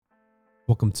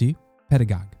Welcome to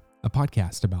Pedagogue, a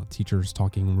podcast about teachers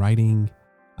talking writing.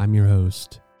 I'm your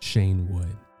host, Shane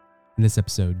Wood. In this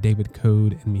episode, David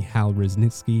Coad and Michal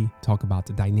Reznizki talk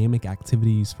about dynamic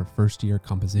activities for first-year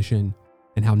composition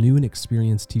and how new and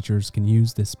experienced teachers can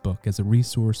use this book as a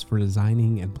resource for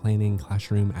designing and planning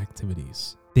classroom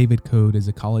activities. David Coad is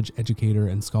a college educator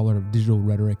and scholar of digital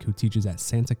rhetoric who teaches at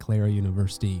Santa Clara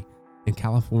University in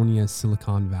California's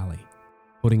Silicon Valley.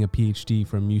 Holding a PhD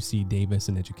from UC Davis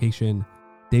in education,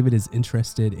 David is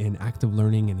interested in active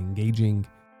learning and engaging,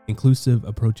 inclusive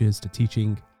approaches to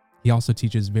teaching. He also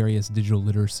teaches various digital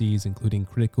literacies, including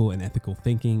critical and ethical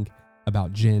thinking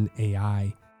about Gen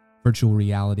AI, virtual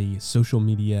reality, social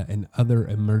media, and other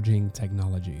emerging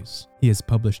technologies. He is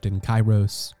published in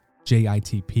Kairos,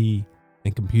 JITP,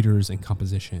 and Computers and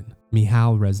Composition.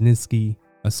 Michal Reznizki,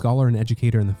 a scholar and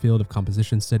educator in the field of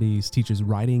composition studies, teaches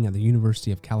writing at the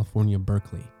University of California,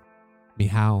 Berkeley.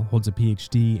 Michal holds a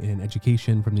PhD in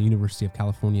education from the University of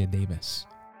California, Davis.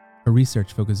 Her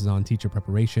research focuses on teacher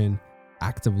preparation,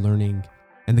 active learning,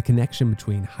 and the connection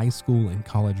between high school and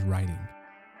college writing.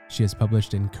 She has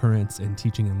published in Currents in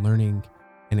Teaching and Learning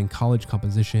and in College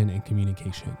Composition and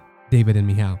Communication. David and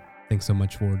Michal, thanks so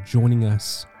much for joining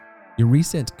us. Your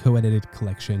recent co-edited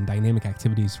collection, Dynamic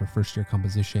Activities for First-Year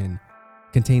Composition,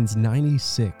 contains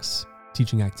 96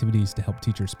 teaching activities to help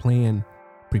teachers plan,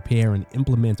 prepare, and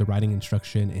implement the writing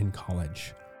instruction in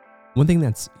college. One thing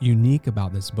that's unique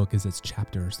about this book is its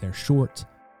chapters. They're short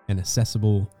and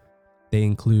accessible. They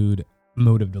include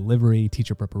mode of delivery,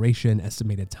 teacher preparation,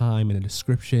 estimated time, and a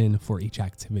description for each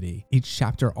activity. Each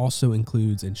chapter also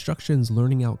includes instructions,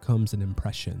 learning outcomes, and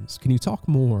impressions. Can you talk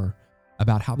more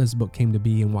about how this book came to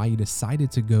be and why you decided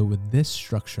to go with this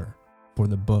structure for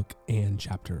the book and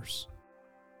chapters?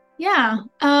 Yeah.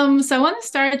 So I want to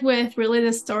start with really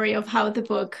the story of how the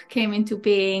book came into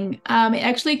being. It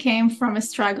actually came from a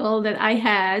struggle that I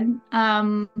had.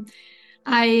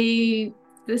 I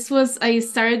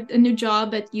started a new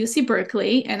job at UC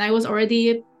Berkeley, and I was already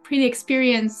a pretty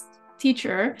experienced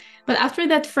teacher. But after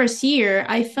that first year,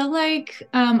 I felt like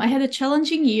I had a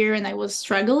challenging year and I was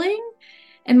struggling.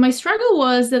 And my struggle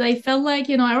was that I felt like,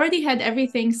 I already had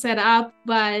everything set up,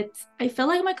 but I felt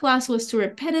like my class was too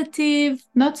repetitive,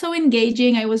 not so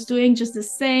engaging. I was doing just the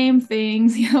same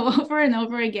things, over and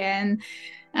over again.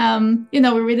 We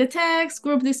read a text,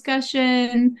 group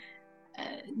discussion,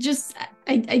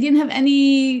 I didn't have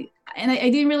any, and I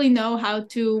didn't really know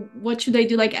what should I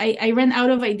do? Like I ran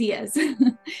out of ideas.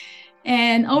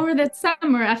 And over that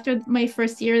summer, after my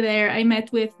first year there, I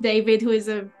met with David, who is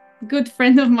a good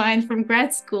friend of mine from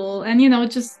grad school, and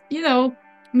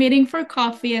meeting for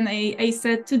coffee. And I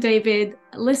said to David,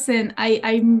 listen,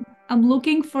 I'm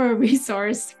looking for a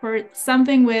resource, for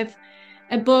something with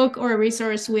a book or a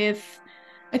resource with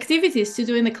activities to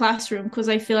do in the classroom, because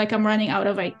I feel like I'm running out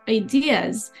of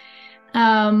ideas.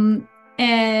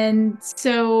 And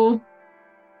so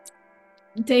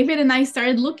David and I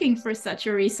started looking for such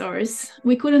a resource.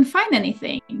 We couldn't find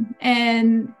anything.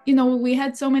 And, we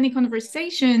had so many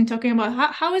conversations talking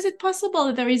about how is it possible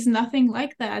that there is nothing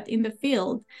like that in the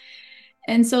field?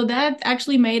 And so that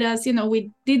actually made us,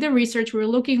 we did the research, we were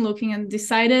looking and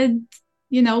decided,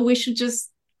 we should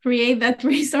just create that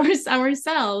resource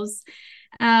ourselves.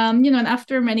 And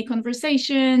after many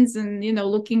conversations and,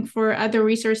 looking for other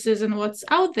resources and what's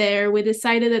out there, we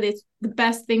decided that the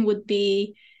best thing would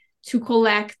be to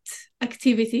collect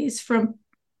activities from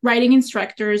writing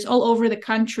instructors all over the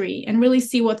country and really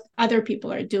see what other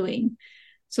people are doing.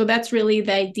 So that's really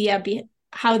the idea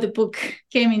how the book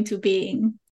came into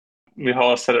being.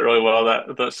 Michal said it really well.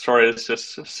 That the story is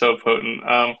just so potent.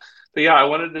 But yeah, I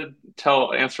wanted to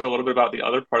answer a little bit about the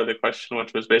other part of the question,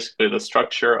 which was basically the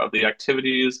structure of the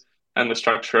activities and the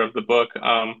structure of the book.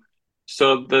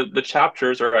 So the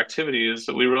chapters or activities,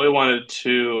 we really wanted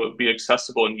to be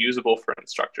accessible and usable for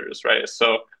instructors, right?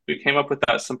 So we came up with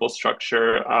that simple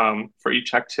structure for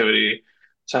each activity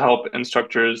to help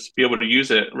instructors be able to use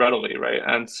it readily, right?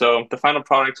 And so the final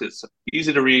product is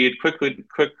easy to read, quick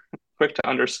to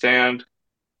understand,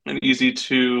 and easy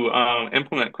to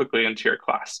implement quickly into your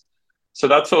class. So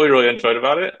that's what we really enjoyed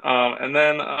about it. And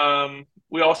then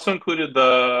we also included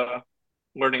the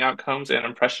learning outcomes and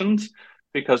impressions,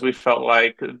 because we felt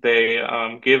like they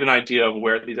gave an idea of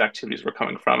where these activities were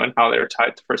coming from and how they were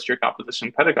tied to first-year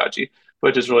composition pedagogy,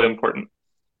 which is really important.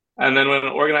 And then when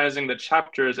organizing the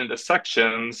chapters into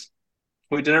sections,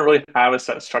 we didn't really have a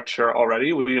set structure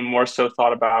already. We more so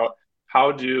thought about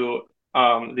how do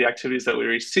the activities that we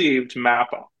received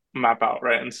map out,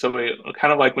 right? And so we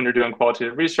kind of like when you're doing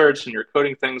qualitative research and you're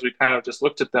coding things, we kind of just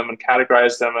looked at them and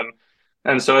categorized them.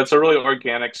 And so it's a really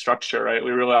organic structure, right?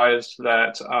 We realized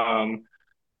that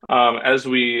as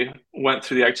we went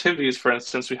through the activities, for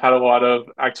instance, we had a lot of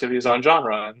activities on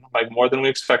genre, and like more than we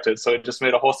expected. So we just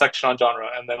made a whole section on genre,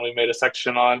 and then we made a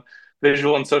section on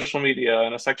visual and social media,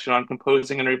 and a section on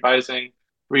composing and revising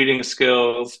reading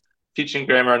skills, teaching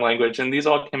grammar and language. And these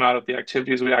all came out of the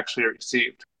activities we actually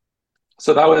received.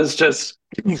 So that was just,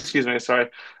 excuse me, sorry.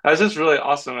 That was just really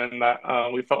awesome. And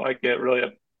that we felt like it really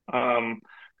um,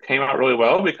 came out really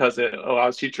well because it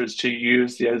allows teachers to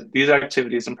use these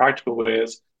activities in practical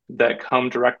ways that come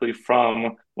directly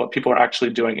from what people are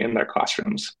actually doing in their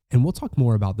classrooms. And we'll talk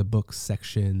more about the book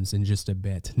sections in just a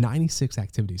bit. 96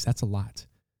 activities, that's a lot.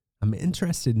 I'm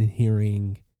interested in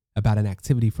hearing about an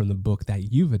activity from the book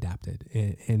that you've adapted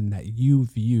and that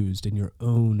you've used in your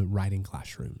own writing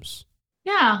classrooms.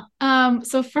 Yeah.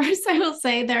 So first I will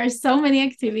say there are so many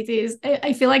activities.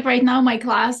 I feel like right now my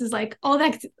class is like all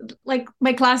that, like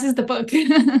my class is the book.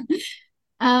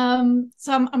 So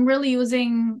I'm really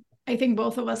using, I think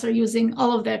both of us are using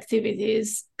all of the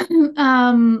activities.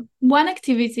 One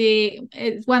activity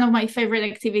is one of my favorite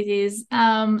activities,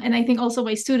 and I think also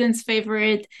my students'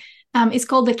 favorite, is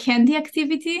called the candy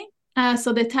activity.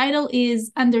 So the title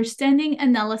is Understanding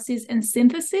Analysis and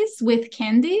Synthesis with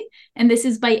Candy, and this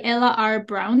is by Ella R.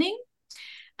 Browning.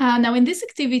 Now in this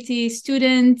activity,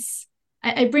 students,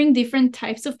 I bring different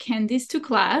types of candies to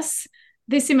class.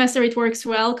 This semester it works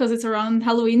well because it's around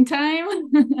Halloween time.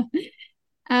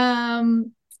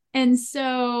 And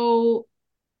so,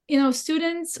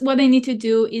 students, what they need to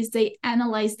do is they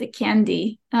analyze the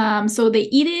candy. So they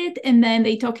eat it and then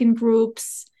they talk in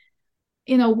groups,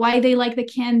 why they like the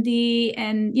candy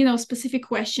and, specific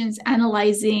questions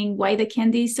analyzing why the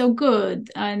candy is so good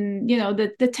and,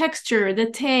 the texture,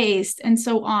 the taste, and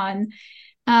so on.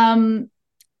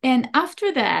 And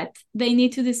after that, they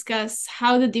need to discuss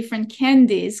how the different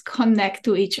candies connect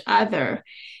to each other.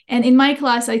 And in my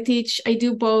class, I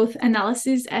do both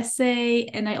analysis, essay,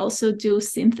 and I also do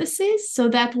synthesis. So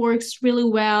that works really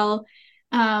well.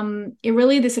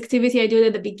 This activity I do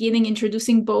at the beginning,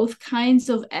 introducing both kinds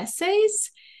of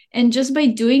essays. And just by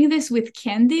doing this with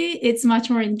candy, it's much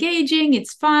more engaging.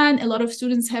 It's fun. A lot of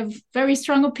students have very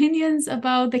strong opinions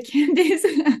about the candies.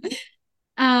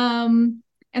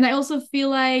 And I also feel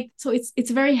like, so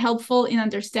it's very helpful in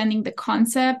understanding the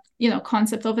concept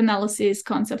of analysis,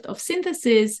 concept of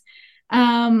synthesis.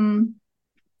 And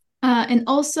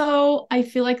also, I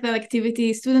feel like that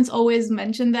activity, students always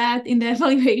mention that in the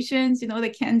evaluations, the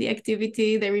candy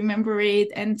activity, they remember it.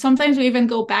 And sometimes we even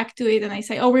go back to it and I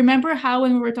say, oh, remember how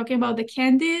when we were talking about the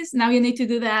candies, now you need to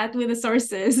do that with the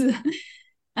sources.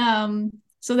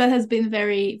 So that has been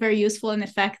very, very useful and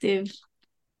effective.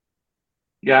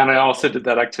 Yeah, and I also did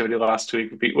that activity last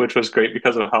week, which was great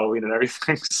because of Halloween and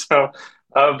everything. So,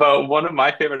 but one of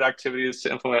my favorite activities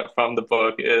to implement from the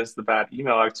book is the bad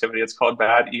email activity. It's called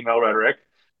Bad Email Rhetoric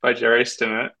by Jerry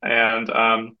Stimmett. And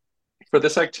for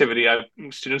this activity,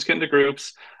 students get into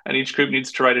groups, and each group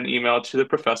needs to write an email to the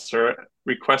professor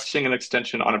requesting an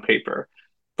extension on a paper.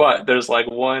 But there's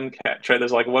like one catch, right?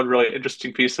 There's like one really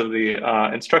interesting piece of the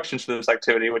instructions for this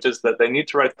activity, which is that they need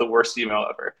to write the worst email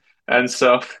ever. And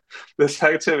so this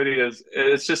activity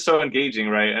it's just so engaging,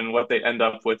 right? And what they end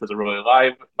up with is a really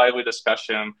lively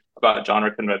discussion about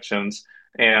genre conventions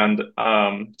and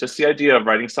just the idea of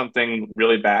writing something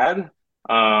really bad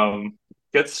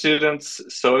gets students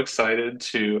so excited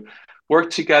to work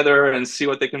together and see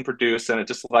what they can produce, and it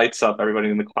just lights up everybody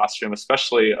in the classroom,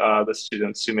 especially the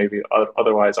students who maybe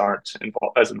otherwise aren't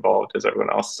as involved as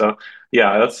everyone else. So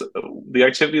yeah, that's the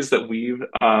activities that we've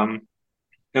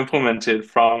implemented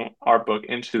from our book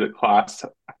into the class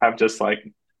have just like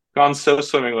gone so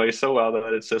swimmingly, so well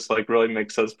that it's just like really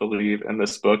makes us believe in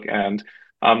this book and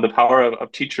the power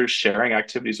of teachers sharing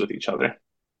activities with each other.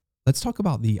 Let's talk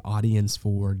about the audience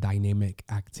for dynamic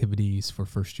activities for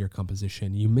first year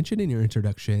composition. You mentioned in your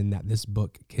introduction that this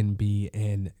book can be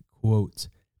an, quote,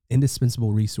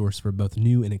 indispensable resource for both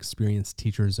new and experienced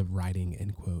teachers of writing,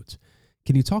 end quote.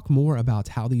 Can you talk more about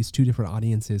how these two different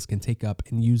audiences can take up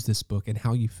and use this book and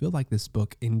how you feel like this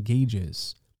book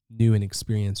engages new and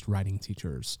experienced writing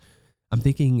teachers? I'm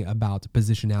thinking about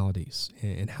positionalities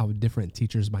and how different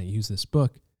teachers might use this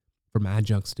book, from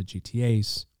adjuncts to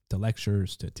GTAs, to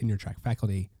lecturers, to tenure track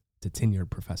faculty, to tenured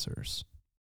professors.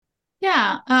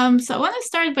 Yeah. So I want to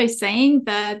start by saying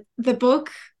that the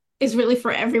book is really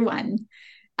for everyone.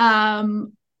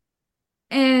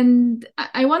 And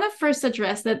I want to first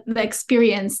address the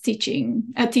experienced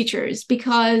teachers,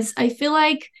 because I feel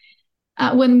like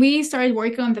when we started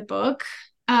working on the book,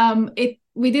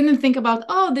 we didn't think about,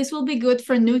 oh, this will be good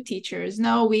for new teachers.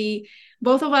 No,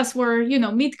 both of us were,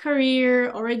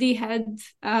 mid-career, already had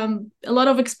a lot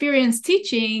of experience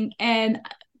teaching, and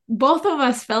both of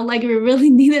us felt like we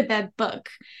really needed that book.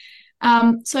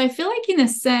 So I feel like in a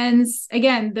sense,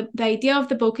 again, the idea of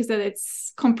the book is that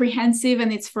it's comprehensive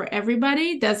and it's for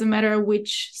everybody. Doesn't matter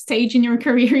which stage in your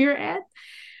career you're at.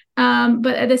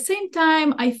 But at the same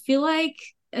time, I feel like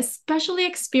especially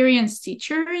experienced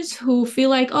teachers who feel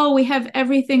like, oh, we have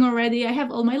everything already. I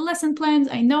have all my lesson plans.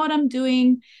 I know what I'm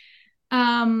doing.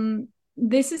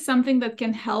 This is something that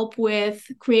can help with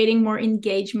creating more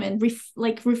engagement,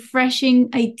 like refreshing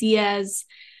ideas.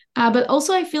 But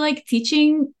also I feel like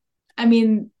teaching, I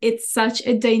mean, it's such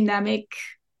a dynamic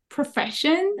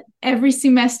profession. Every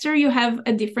semester you have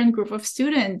a different group of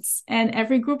students, and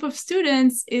every group of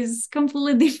students is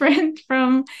completely different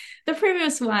from the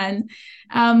previous one.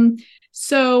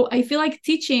 So I feel like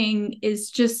teaching is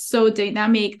just so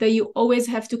dynamic that you always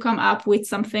have to come up with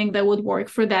something that would work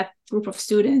for that group of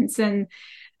students. And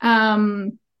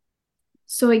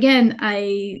so again,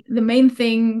 the main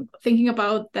thing thinking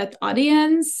about that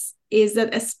audience is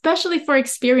that especially for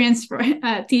experienced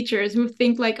teachers who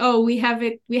think like, oh, we have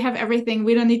everything,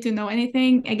 we don't need to know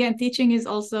anything. Again, teaching is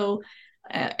also,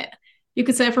 you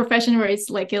could say, a profession where it's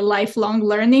like a lifelong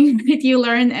learning that you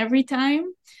learn every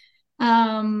time.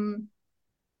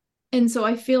 And so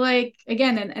I feel like,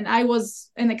 again, and I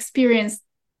was an experienced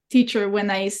teacher when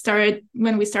we started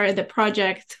the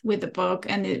project with the book,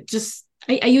 and it just,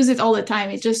 I use it all the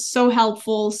time. It's just so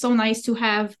helpful, so nice to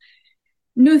have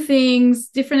new things,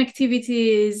 different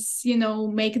activities,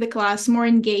 make the class more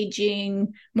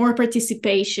engaging, more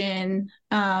participation.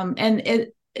 And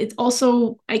it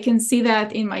also, I can see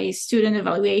that in my student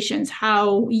evaluations,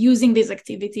 how using these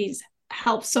activities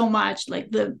helps so much.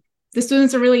 Like the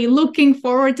students are really looking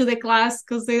forward to the class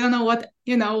because they don't know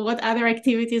what other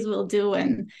activities we'll do.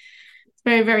 And it's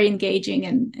very, very engaging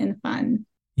and fun.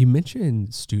 You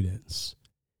mentioned students.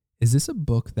 Is this a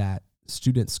book that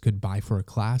students could buy for a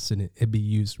class and it'd be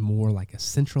used more like a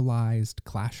centralized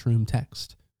classroom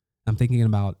text? I'm thinking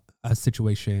about a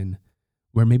situation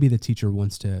where maybe the teacher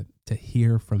wants to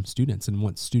hear from students and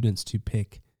wants students to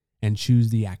pick and choose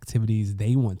the activities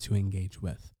they want to engage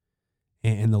with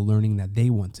and the learning that they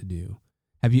want to do.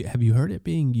 Have you heard it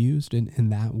being used in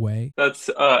that way? It's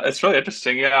really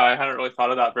interesting. Yeah, I hadn't really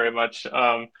thought of that very much.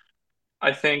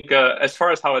 I think as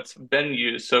far as how it's been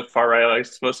used so far, right, like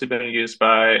it's mostly been used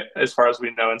by, as far as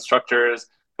we know, instructors,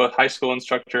 both high school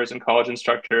instructors and college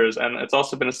instructors, and it's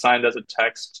also been assigned as a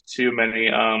text to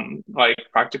many like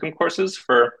practicum courses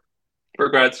for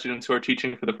grad students who are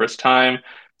teaching for the first time.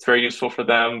 It's very useful for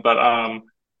them. But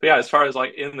yeah, as far as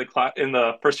like in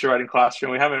the first year writing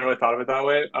classroom, we haven't really thought of it that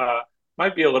way.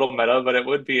 Might be a little meta, but it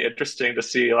would be interesting to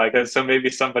see, like, so maybe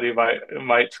somebody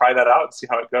might try that out and see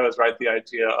how it goes, right? The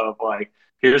idea of like,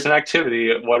 here's an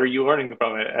activity, what are you learning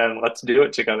from it, and let's do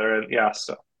it together. And yeah,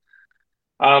 so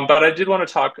but I did want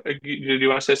to talk. Do you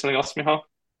want to say something else, Michal?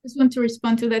 Just want to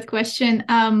respond to that question.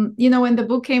 When the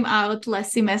book came out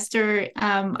last semester,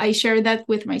 I shared that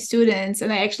with my students,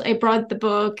 and I brought the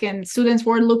book, and students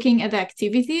were looking at the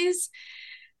activities.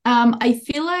 I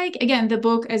feel like, again, the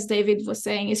book, as David was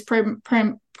saying, is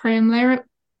primarily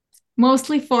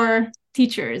mostly for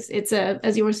teachers. It's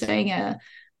as you were saying, a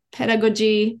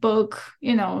pedagogy book,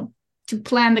 to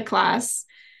plan the class.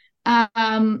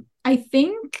 I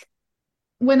think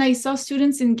when I saw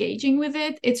students engaging with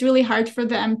it, it's really hard for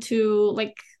them to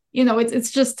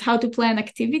it's just how to plan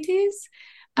activities.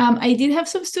 I did have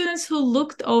some students who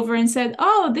looked over and said,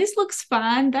 oh, this looks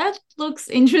fun, that looks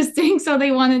interesting. So they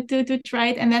wanted to try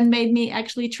it, and then made me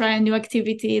actually try a new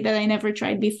activity that I never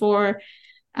tried before,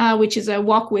 which is a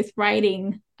walk with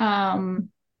writing.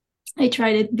 I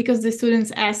tried it because the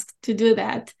students asked to do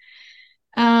that.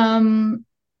 So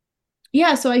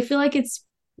I feel like it's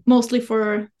mostly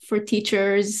for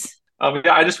teachers.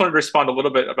 Yeah, I just wanted to respond a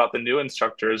little bit about the new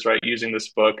instructors, right, using this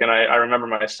book. And I remember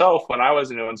myself when I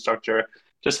was a new instructor,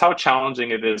 just how challenging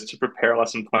it is to prepare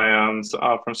lesson plans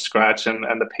from scratch, and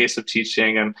the pace of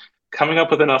teaching and coming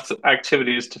up with enough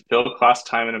activities to fill class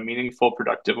time in a meaningful,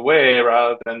 productive way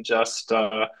rather than just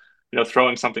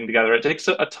throwing something together. It takes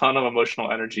a ton of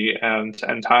emotional energy and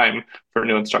time for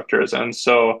new instructors. And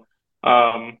so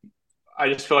I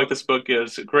just feel like this book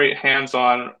is great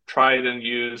hands-on, tried and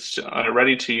used,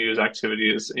 ready-to-use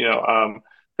activities,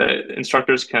 that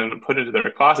instructors can put into their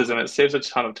classes, and it saves a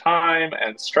ton of time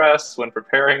and stress when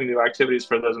preparing new activities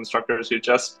for those instructors who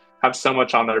just have so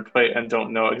much on their plate and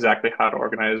don't know exactly how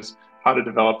to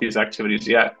develop these activities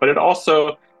yet. But it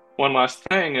also, one last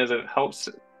thing is it helps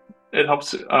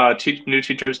new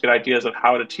teachers get ideas of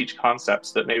how to teach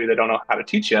concepts that maybe they don't know how to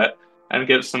teach yet, and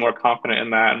gives them more confident in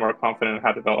that and more confident in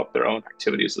how to develop their own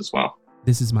activities as well.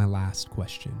 This is my last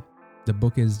question. The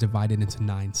book is divided into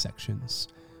 9 sections.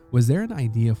 Was there an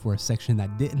idea for a section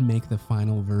that didn't make the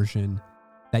final version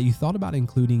that you thought about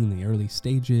including in the early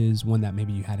stages, one that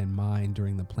maybe you had in mind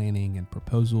during the planning and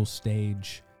proposal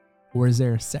stage? Or is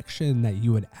there a section that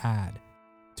you would add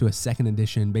to a second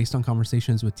edition based on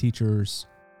conversations with teachers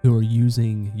who are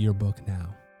using your book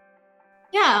now?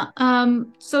 Yeah.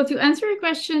 So to answer your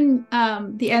question,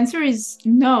 the answer is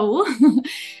no.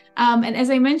 And as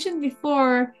I mentioned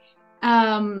before,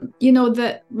 the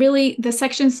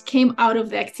sections came out of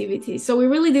the activity. So we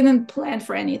really didn't plan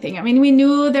for anything. I mean, we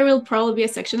knew there will probably be a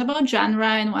section about genre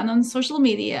and one on social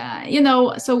media,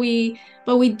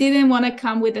 but we didn't want to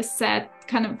come with a set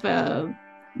kind of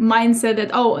mindset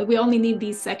that, oh, we only need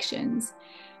these sections.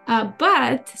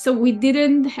 So we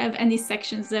didn't have any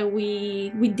sections that we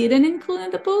didn't include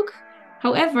in the book.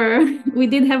 However, we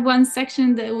did have one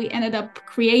section that we ended up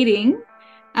creating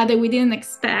that we didn't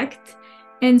expect.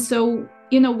 And so,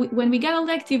 when we got all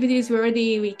the activities,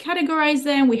 we categorized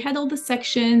them, we had all the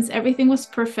sections, everything was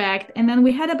perfect. And then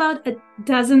we had about a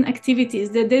dozen activities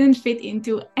that didn't fit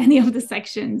into any of the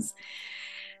sections.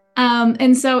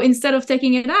 And so instead of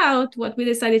taking it out, what we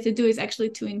decided to do is actually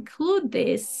to include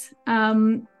this.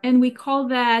 And we call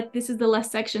this is the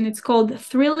last section, it's called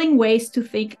Thrilling Ways to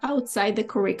Think Outside the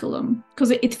Curriculum.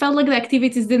 Because it felt like the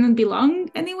activities didn't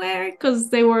belong anywhere because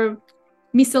they were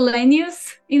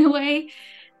miscellaneous in a way.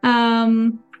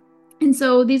 And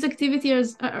so these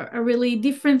activities are really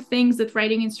different things that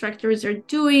writing instructors are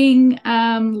doing.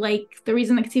 Like there is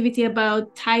an activity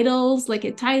about titles, like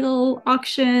a title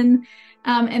auction.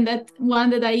 And that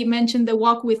one that I mentioned, the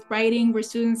walk with writing, where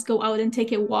students go out and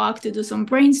take a walk to do some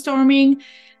brainstorming.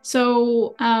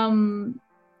 So, and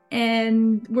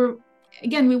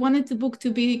we wanted the book to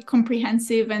be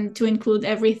comprehensive and to include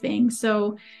everything.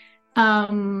 So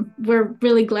we're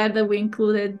really glad that we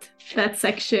included that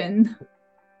section.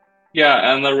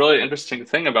 Yeah, and the really interesting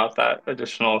thing about that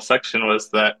additional section was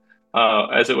that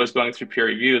as it was going through peer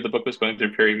review, the book was going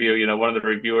through peer review, one of the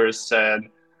reviewers said,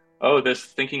 oh, this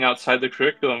thinking outside the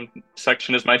curriculum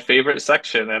section is my favorite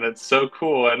section, and it's so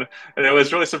cool. And it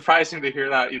was really surprising to hear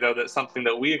that, that something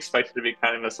that we expected to be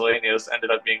kind of miscellaneous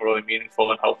ended up being really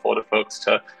meaningful and helpful to folks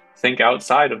to think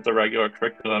outside of the regular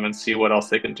curriculum and see what else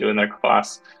they can do in their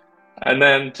class. And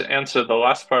then to answer the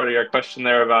last part of your question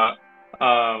there about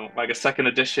like a second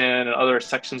edition and other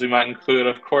sections we might include,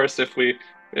 of course, if we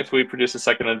produce a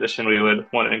second edition, we would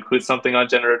want to include something on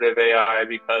generative AI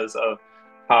because of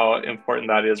how important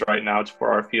that is right now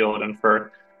for our field and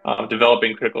for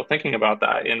developing critical thinking about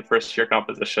that in first year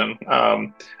composition.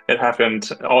 All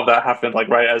of that happened like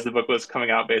right as the book was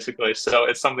coming out, basically. So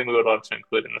it's something we would love to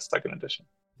include in the second edition.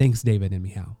 Thanks, David and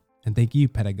Michal. And thank you,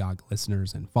 Pedagogue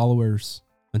listeners and followers.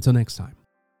 Until next time.